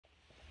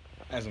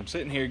As I'm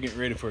sitting here getting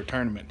ready for a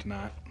tournament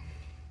tonight,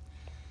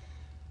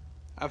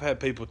 I've had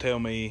people tell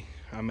me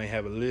I may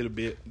have a little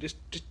bit,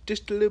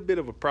 just a little bit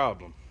of a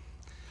problem.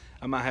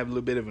 I might have a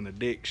little bit of an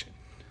addiction.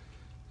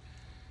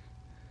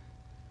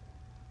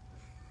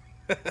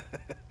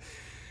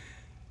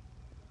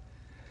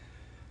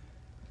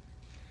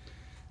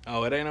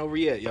 Oh, it ain't over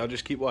yet. Y'all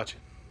just keep watching.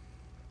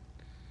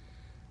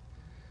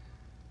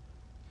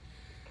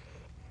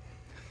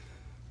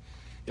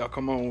 Y'all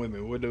come on with me.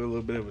 We'll do a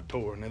little bit of a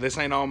tour. Now, this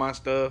ain't all my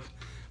stuff.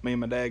 Me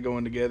and my dad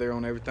going together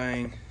on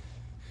everything.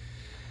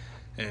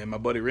 And my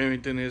buddy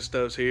Remington, his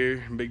stuff's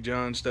here. Big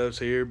John stuff's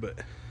here. But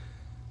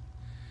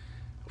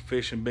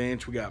fishing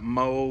bench, we got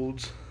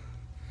molds.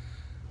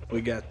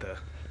 We got the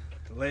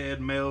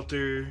lead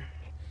melter.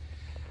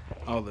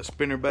 All the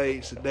spinner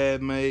baits that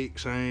Dad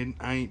makes. I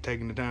ain't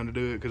taking the time to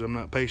do it because I'm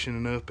not patient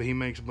enough, but he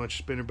makes a bunch of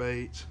spinner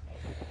baits.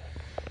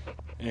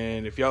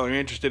 And if y'all are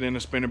interested in the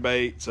spinner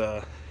baits,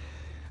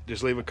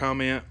 just leave a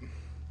comment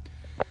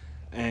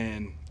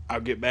and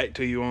I'll get back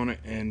to you on it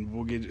and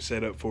we'll get it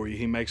set up for you.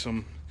 He makes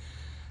them.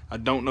 I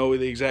don't know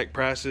the exact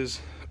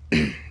prices,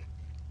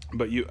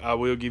 but I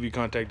will give you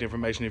contact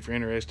information if you're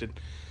interested,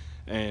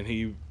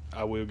 and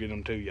I will get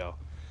them to y'all.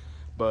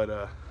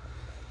 But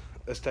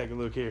let's take a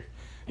look here.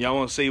 Y'all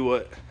want to see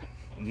what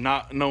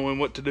not knowing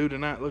what to do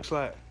tonight looks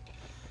like?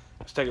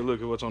 Let's take a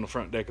look at what's on the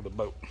front deck of the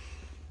boat.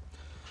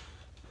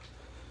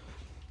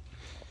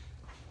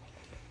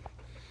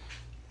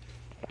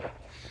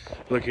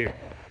 Look here.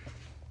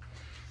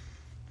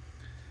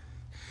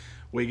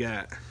 We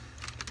got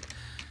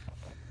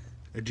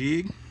a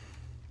jig.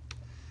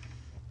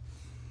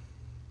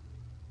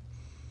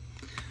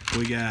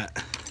 We got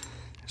a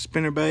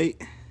spinner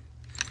bait.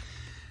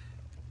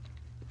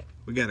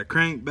 We got a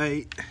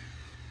crankbait.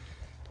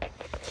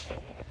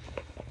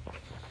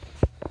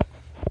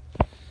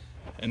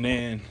 And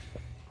then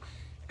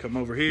come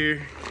over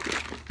here,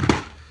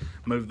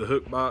 move the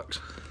hook box,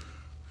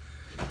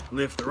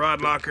 lift the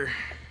rod locker.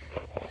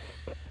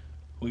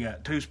 We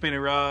got 2 spinning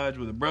rods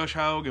with a brush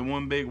hog and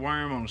 1 big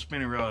worm on a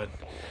spinning rod.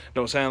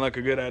 Don't sound like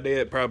a good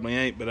idea, it probably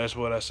ain't, but that's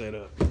what I set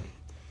up.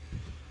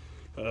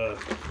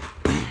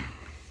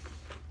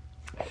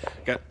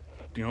 Got,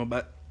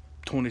 about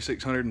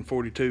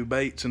 2,642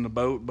 baits in the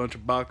boat, bunch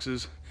of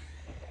boxes.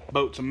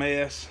 Boat's a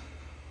mess.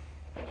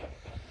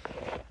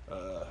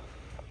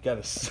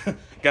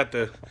 Got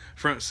the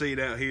front seat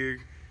out here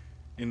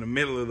in the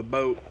middle of the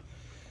boat.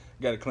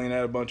 Got to clean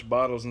out a bunch of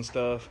bottles and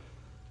stuff.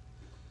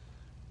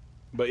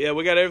 But yeah,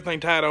 we got everything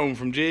tied on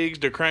from jigs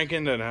to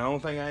cranking. And the only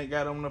thing I ain't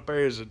got on up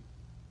there is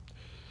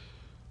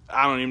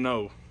I don't even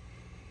know.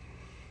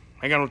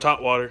 I ain't got no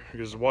top water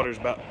because the water's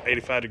about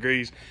 85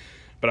 degrees.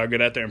 But I'll get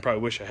out there and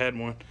probably wish I had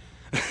one.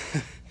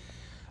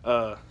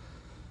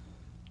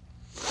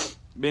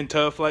 Been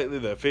tough lately.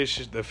 The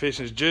fish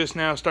is just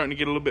now starting to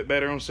get a little bit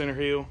better on Center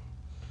Hill.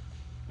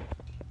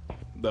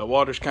 The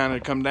water's kind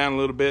of come down a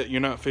little bit. You're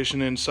not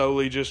fishing in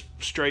solely just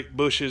straight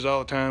bushes all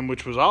the time,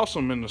 which was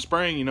awesome in the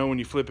spring. When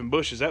you're flipping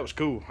bushes, that was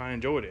cool. I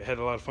enjoyed it. Had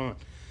a lot of fun.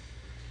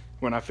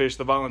 When I fished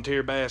the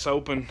Volunteer Bass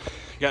Open,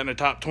 got in the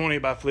top 20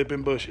 by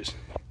flipping bushes.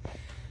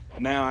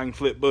 Now I can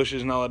flip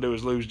bushes and all I do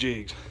is lose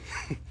jigs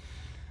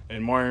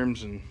and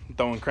worms and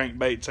throwing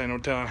crankbaits. Ain't no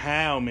telling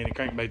how many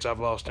crankbaits I've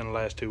lost in the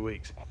last 2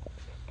 weeks.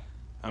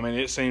 I mean,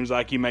 it seems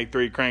like you make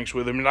 3 cranks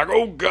with them and you're like,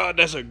 oh God,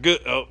 that's a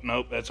good, oh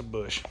nope, that's a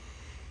bush.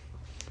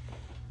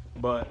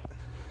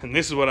 And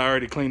this is what I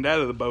already cleaned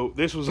out of the boat.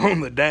 This was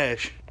on the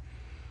dash.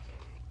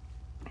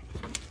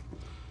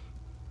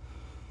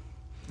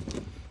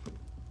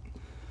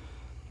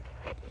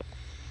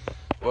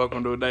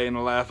 Welcome to a day in the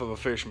life of a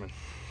fisherman.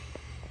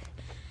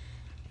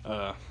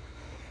 I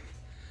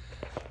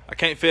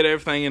can't fit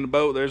everything in the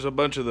boat. There's a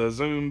bunch of the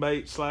zoom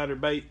baits, slider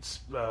baits,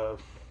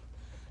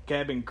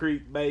 cabin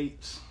creek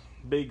baits,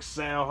 big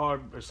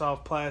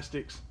soft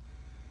plastics,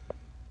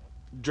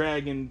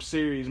 Dragon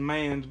series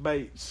man's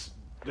baits.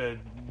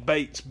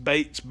 Baits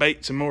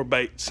and more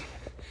baits.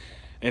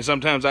 And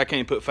sometimes I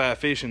can't put 5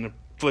 fish in the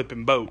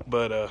flipping boat,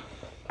 but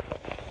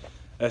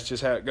that's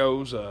just how it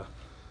goes.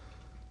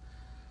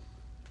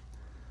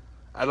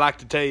 I'd like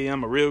to tell you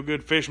I'm a real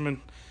good fisherman,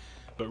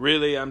 but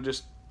really I'm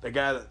just a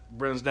guy that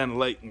runs down the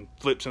lake and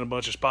flips in a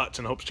bunch of spots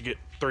and hopes to get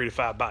 3 to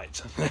 5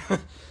 bites.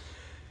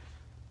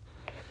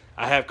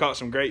 I have caught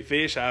some great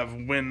fish. I've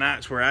won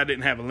nights where I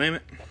didn't have a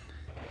limit,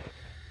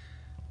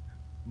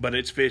 but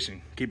it's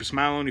fishing. Keep a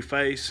smile on your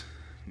face.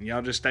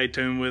 Y'all just stay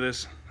tuned with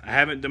us. I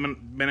haven't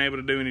been able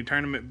to do any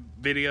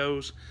tournament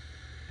videos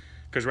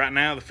because right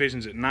now the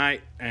fishing's at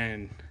night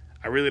and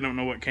I really don't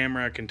know what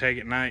camera I can take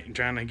at night, and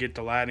trying to get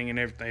the lighting and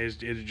everything,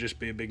 it'd just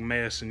be a big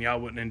mess and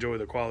y'all wouldn't enjoy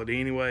the quality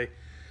anyway.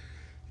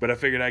 But I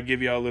figured I'd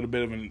give y'all a little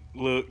bit of a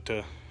look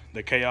to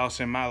the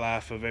chaos in my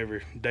life of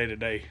every day to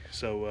day.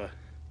 So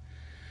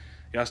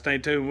y'all stay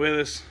tuned with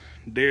us.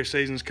 Deer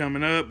season's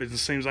coming up. It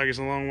seems like it's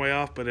a long way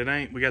off, but it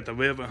ain't. We got the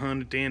velvet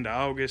hunt at the end of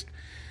August.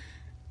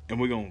 And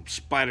we're going to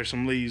spider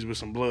some leaves with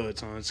some blood,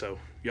 son. So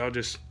y'all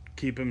just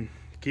keep in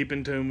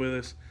tune with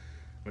us.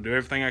 I'm going to do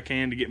everything I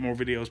can to get more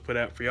videos put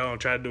out for y'all. I'll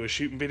try to do a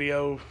shooting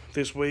video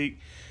this week.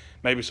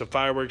 Maybe some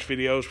fireworks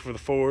videos for the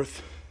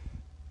 4th.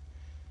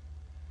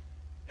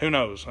 Who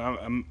knows?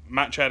 I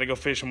might try to go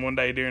fishing one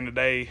day during the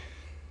day.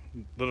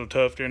 A little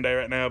tough during the day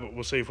right now, but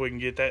we'll see if we can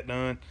get that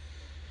done.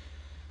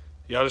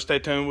 Y'all just stay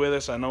tuned with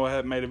us. I know I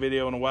haven't made a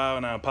video in a while,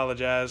 and I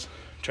apologize.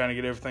 I'm trying to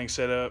get everything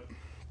set up.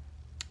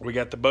 We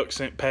got the buck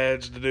scent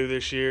pads to do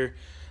this year.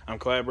 I'm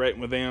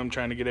collaborating with them,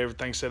 trying to get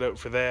everything set up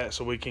for that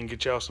so we can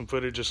get y'all some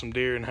footage of some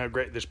deer and how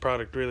great this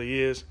product really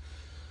is.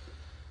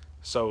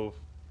 So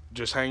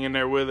just hang in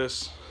there with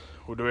us.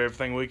 We'll do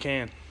everything we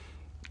can.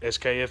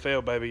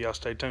 SKFL, baby. Y'all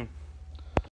stay tuned.